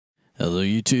Hello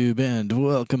YouTube and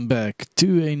welcome back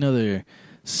to another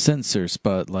sensor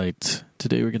spotlight.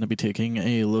 Today we're going to be taking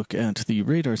a look at the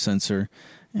radar sensor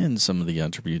and some of the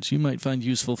attributes you might find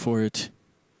useful for it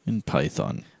in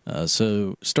Python.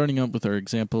 So starting out with our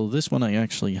example, this one I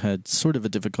actually had sort of a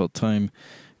difficult time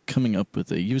coming up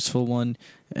with a useful one,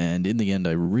 and in the end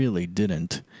I really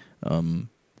didn't.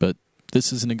 But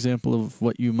this is an example of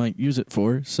what you might use it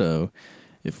for. So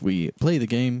if we play the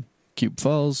game, cube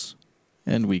falls,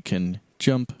 and we can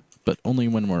jump, but only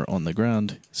when we're on the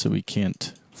ground, so we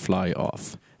can't fly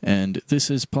off. And this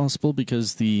is possible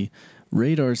because the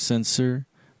radar sensor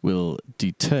will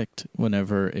detect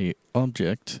whenever an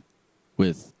object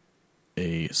with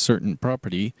a certain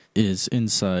property is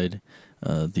inside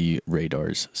the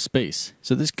radar's space.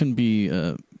 So this can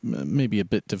be maybe a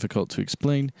bit difficult to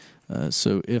explain.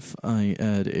 So if I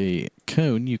add a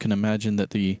cone, you can imagine that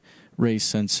the ray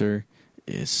sensor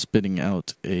is spitting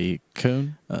out a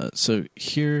cone. So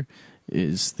here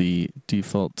is the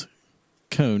default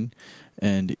cone,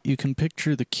 and you can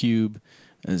picture the cube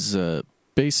as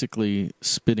basically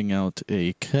spitting out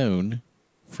a cone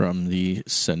from the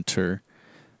center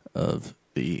of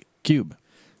the cube.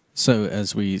 So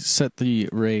as we set the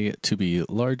ray to be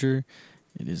larger,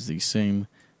 it is the same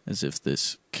as if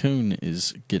this cone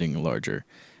is getting larger.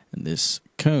 And this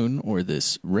cone, or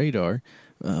this radar,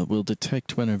 will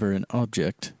detect whenever an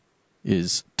object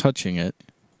is touching it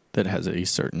that has a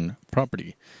certain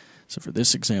property. So for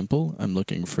this example, I'm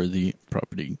looking for the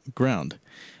property ground.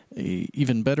 An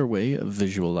even better way of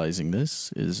visualizing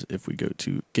this is if we go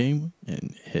to Game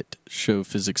and hit Show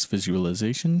Physics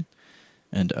Visualization,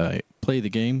 and I play the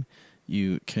game,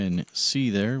 you can see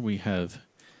there we have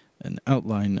an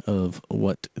outline of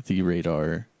what the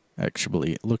radar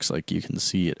actually looks like. You can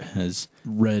see it has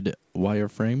red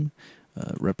wireframe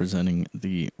representing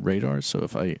the radar. So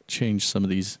if I change some of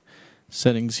these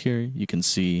settings here, you can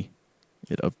see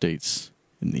it updates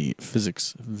in the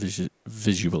physics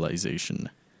visualization.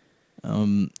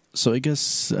 So I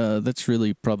guess that's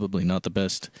really probably not the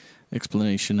best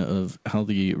explanation of how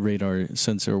the radar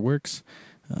sensor works.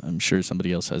 I'm sure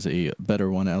somebody else has a better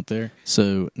one out there.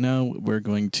 So now we're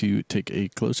going to take a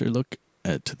closer look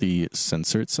at the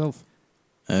sensor itself.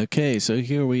 Okay, so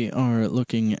here we are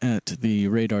looking at the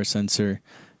radar sensor,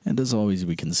 and as always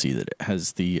we can see that it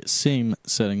has the same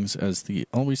settings as the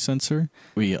always sensor.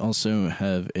 We also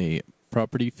have a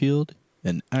property field,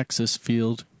 an axis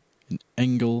field, an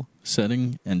angle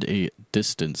setting, and a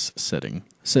distance setting.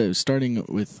 So starting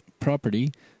with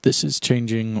property, this is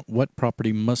changing what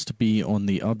property must be on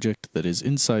the object that is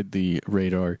inside the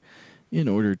radar in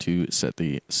order to set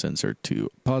the sensor to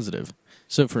positive.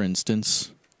 So for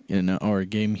instance, in our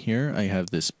game here, I have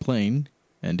this plane,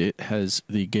 and it has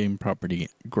the game property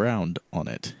ground on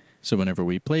it. So whenever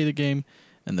we play the game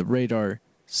and the radar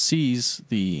sees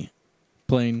the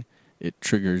plane, it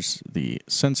triggers the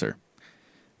sensor.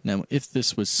 Now, if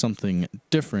this was something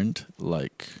different,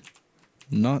 like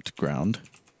not ground,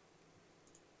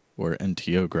 or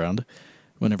NTO ground,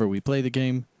 whenever we play the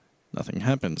game, nothing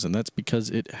happens, and that's because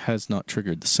it has not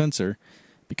triggered the sensor,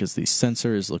 because the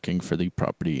sensor is looking for the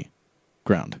property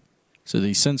ground. So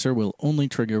the sensor will only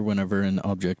trigger whenever an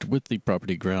object with the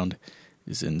property ground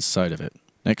is inside of it.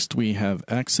 Next we have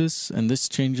axis, and this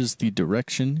changes the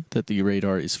direction that the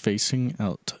radar is facing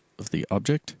out of the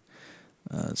object.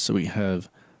 So we have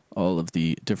all of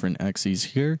the different axes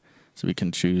here, so we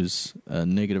can choose a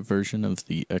negative version of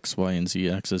the X, Y, and Z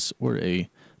axis, or a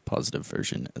positive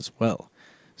version as well.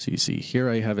 So you see here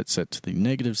I have it set to the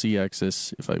negative Z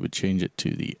axis. If I would change it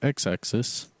to the X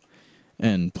axis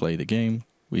and play the game,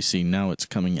 we see now it's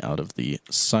coming out of the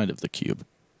side of the cube.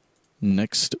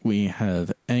 Next we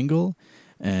have angle,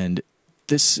 and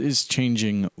this is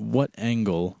changing what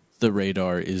angle the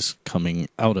radar is coming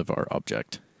out of our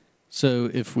object. So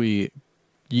if we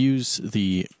use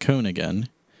the cone again,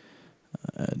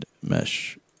 add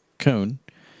mesh cone,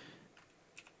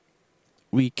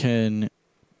 we can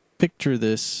picture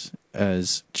this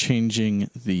as changing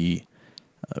the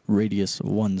radius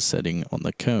 1 setting on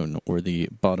the cone, or the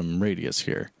bottom radius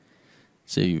here.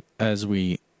 So as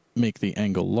we make the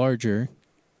angle larger,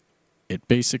 it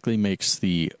basically makes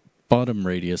the bottom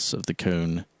radius of the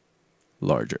cone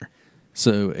larger.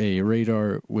 So a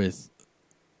radar with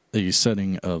a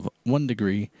setting of 1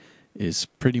 degree is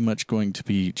pretty much going to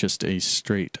be just a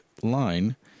straight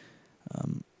line,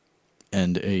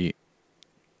 and a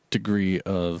degree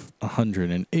of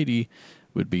 180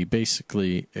 would be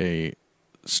basically a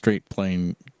straight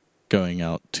plane going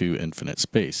out to infinite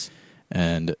space.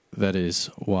 And that is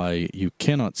why you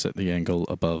cannot set the angle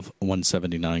above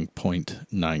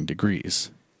 179.9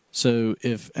 degrees. So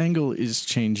if angle is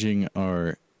changing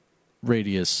our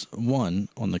radius 1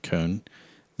 on the cone,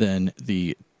 then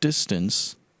the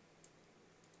distance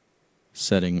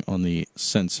setting on the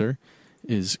sensor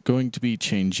is going to be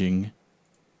changing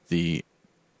the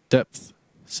depth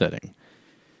setting.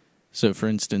 So for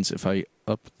instance, if I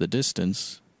up the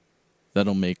distance,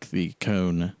 that'll make the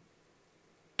cone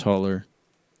taller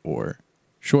or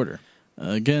shorter.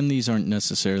 Again, these aren't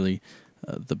necessarily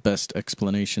the best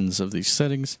explanations of these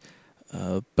settings,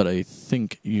 but I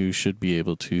think you should be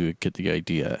able to get the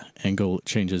idea. Angle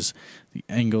changes the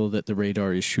angle that the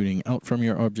radar is shooting out from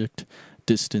your object.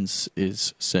 Distance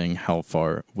is saying how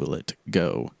far will it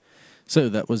go. So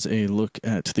that was a look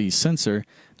at the sensor.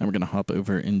 Now we're going to hop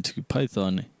over into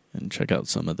Python and check out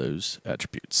some of those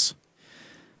attributes.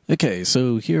 Okay,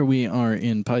 so here we are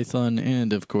in Python,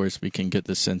 and of course we can get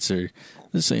the sensor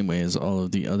the same way as all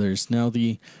of the others. Now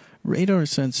the radar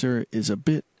sensor is a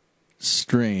bit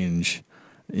strange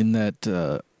in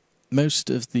that most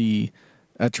of the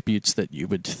attributes that you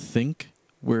would think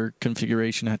were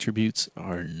configuration attributes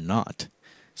are not.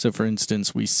 So for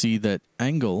instance, we see that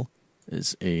angle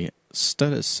is a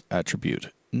status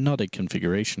attribute, not a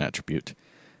configuration attribute.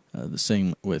 The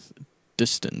same with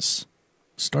distance.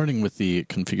 Starting with the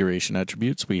configuration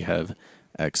attributes, we have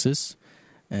axis,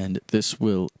 and this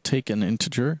will take an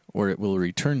integer, or it will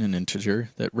return an integer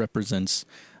that represents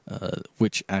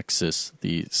which axis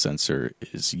the sensor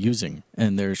is using.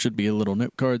 And there should be a little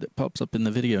note card that pops up in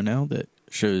the video now that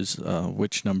shows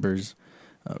which numbers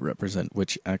represent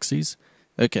which axes.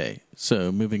 Okay,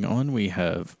 so moving on, we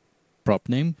have prop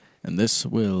name, and this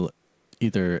will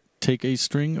either take a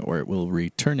string or it will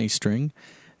return a string,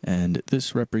 and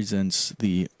this represents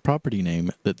the property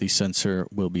name that the sensor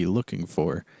will be looking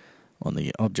for on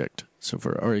the object. So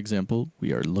for our example,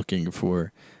 we are looking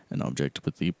for an object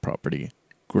with the property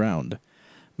ground.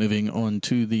 Moving on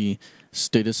to the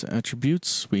status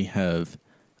attributes, we have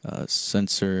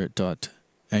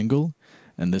sensor.angle,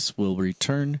 and this will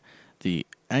return the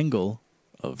angle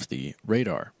of the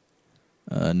radar.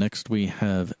 Next we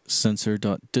have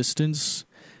sensor.distance,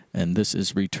 and this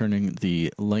is returning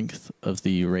the length of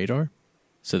the radar.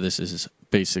 So this is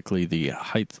basically the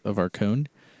height of our cone.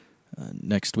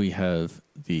 Next we have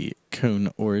the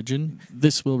cone origin.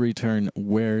 This will return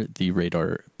where the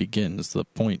radar begins, the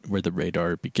point where the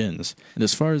radar begins. And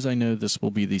as far as I know, this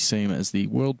will be the same as the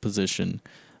world position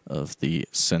of the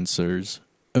sensor's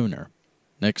owner.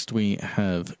 Next we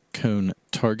have cone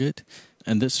target,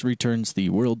 and this returns the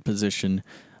world position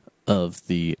of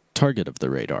the target of the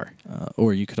radar.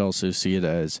 Or you could also see it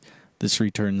as this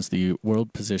returns the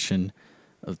world position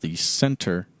of the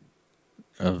center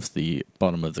of the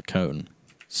bottom of the cone.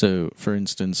 So, for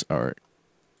instance, our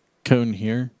cone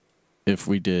here, if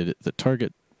we did the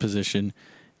target position,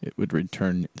 it would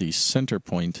return the center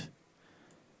point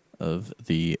of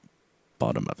the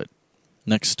bottom of it.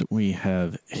 Next, we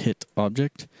have hit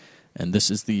object, and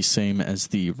this is the same as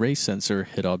the ray sensor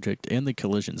hit object and the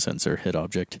collision sensor hit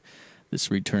object.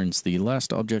 This returns the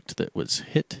last object that was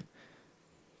hit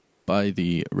by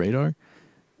the radar.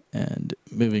 And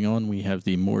moving on, we have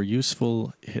the more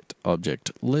useful hit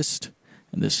object list,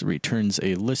 and this returns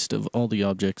a list of all the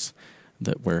objects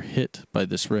that were hit by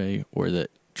this ray or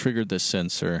that triggered this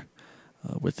sensor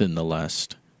within the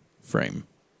last frame.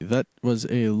 That was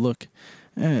a look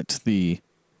at the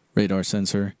radar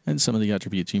sensor and some of the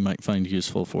attributes you might find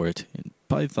useful for it in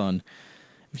Python.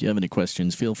 If you have any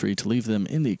questions, feel free to leave them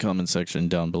in the comment section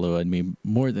down below. I'd be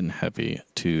more than happy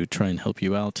to try and help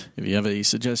you out. If you have a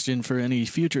suggestion for any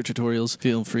future tutorials,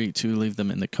 feel free to leave them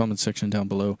in the comment section down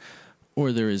below,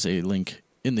 or there is a link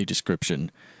in the description.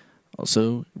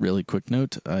 Also, really quick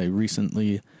note, I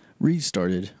recently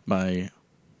restarted my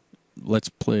Let's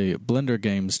Play Blender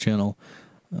Games channel,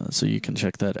 so you can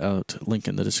check that out, link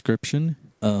in the description.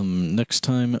 Next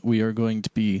time we are going to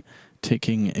be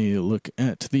taking a look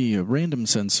at the random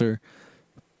sensor,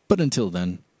 but until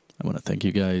then, I want to thank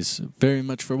you guys very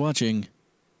much for watching,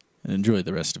 and enjoy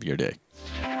the rest of your day.